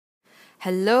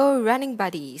Hello running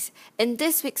buddies! In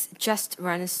this week's Just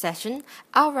Runners session,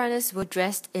 our runners were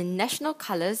dressed in national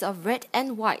colours of red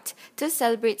and white to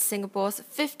celebrate Singapore's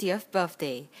 50th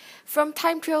birthday. From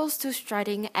time trials to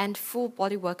striding and full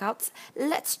body workouts,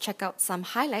 let's check out some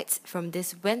highlights from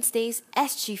this Wednesday's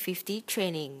SG50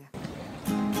 training.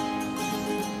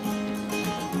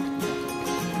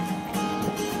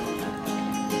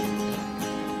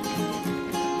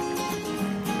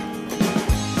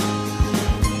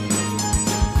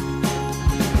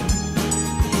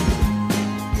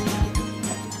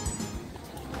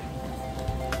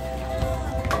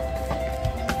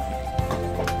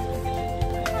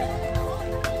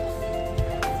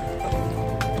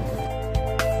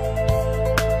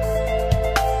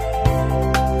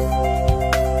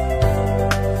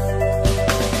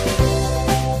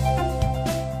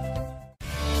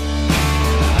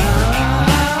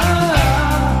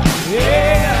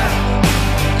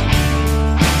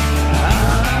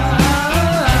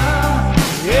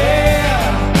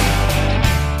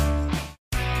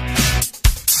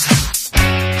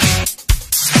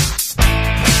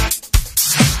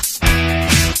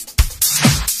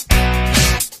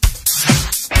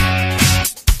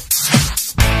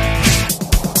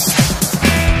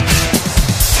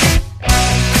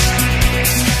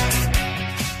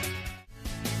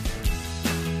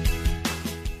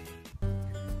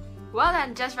 Well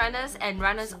done, Just Runners and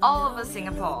runners all over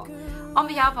Singapore. On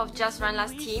behalf of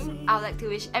JustRunners team, I would like to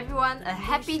wish everyone a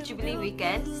happy Jubilee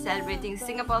weekend celebrating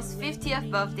Singapore's 50th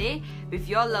birthday with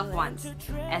your loved ones.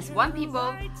 As one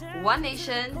people, one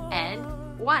nation, and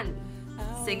one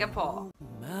Singapore.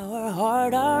 Our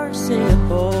heart, our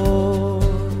Singapore.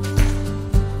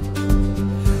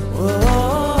 Whoa.